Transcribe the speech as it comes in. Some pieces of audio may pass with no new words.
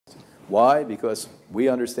Why? Because we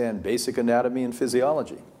understand basic anatomy and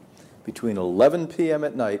physiology. Between 11 p.m.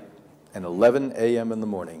 at night and 11 a.m. in the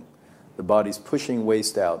morning, the body's pushing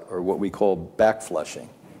waste out, or what we call back flushing.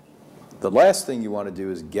 The last thing you want to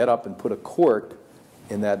do is get up and put a cork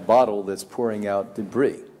in that bottle that's pouring out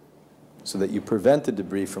debris, so that you prevent the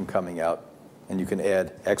debris from coming out, and you can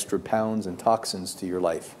add extra pounds and toxins to your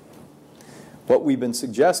life. What we've been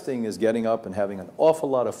suggesting is getting up and having an awful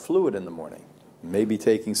lot of fluid in the morning, maybe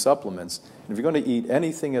taking supplements. And if you're going to eat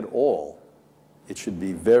anything at all, it should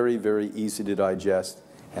be very, very easy to digest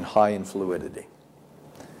and high in fluidity.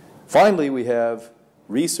 Finally, we have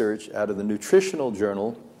research out of the Nutritional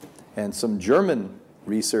Journal, and some German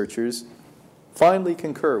researchers finally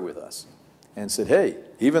concur with us and said, hey,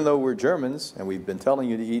 even though we're Germans and we've been telling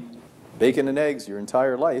you to eat bacon and eggs your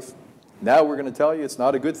entire life, now we're going to tell you it's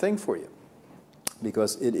not a good thing for you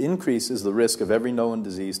because it increases the risk of every known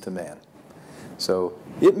disease to man. So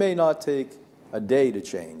it may not take a day to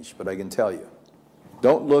change, but I can tell you,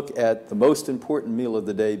 don't look at the most important meal of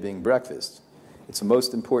the day being breakfast. It's the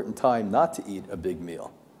most important time not to eat a big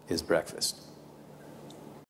meal is breakfast.